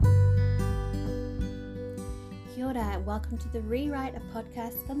Kia ora, and welcome to the Rewrite, a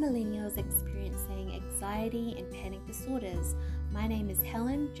podcast for millennials experiencing anxiety and panic disorders. My name is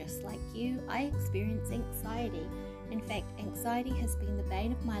Helen. Just like you, I experience anxiety. In fact, anxiety has been the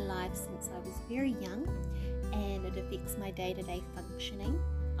bane of my life since I was very young, and it affects my day-to-day functioning.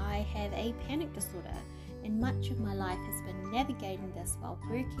 I have a panic disorder, and much of my life has been navigating this while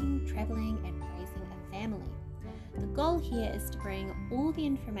working, traveling, and raising a family. The goal here is to bring all the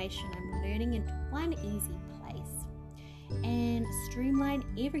information I'm learning into one easy place and streamline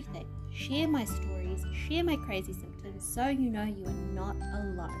everything. Share my stories, share my crazy symptoms so you know you are not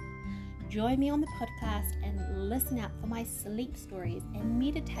alone. Join me on the podcast and listen out for my sleep stories and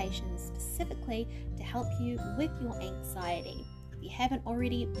meditations specifically to help you with your anxiety. If you haven't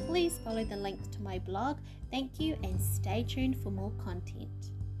already, please follow the links to my blog. Thank you and stay tuned for more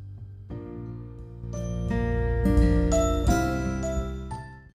content.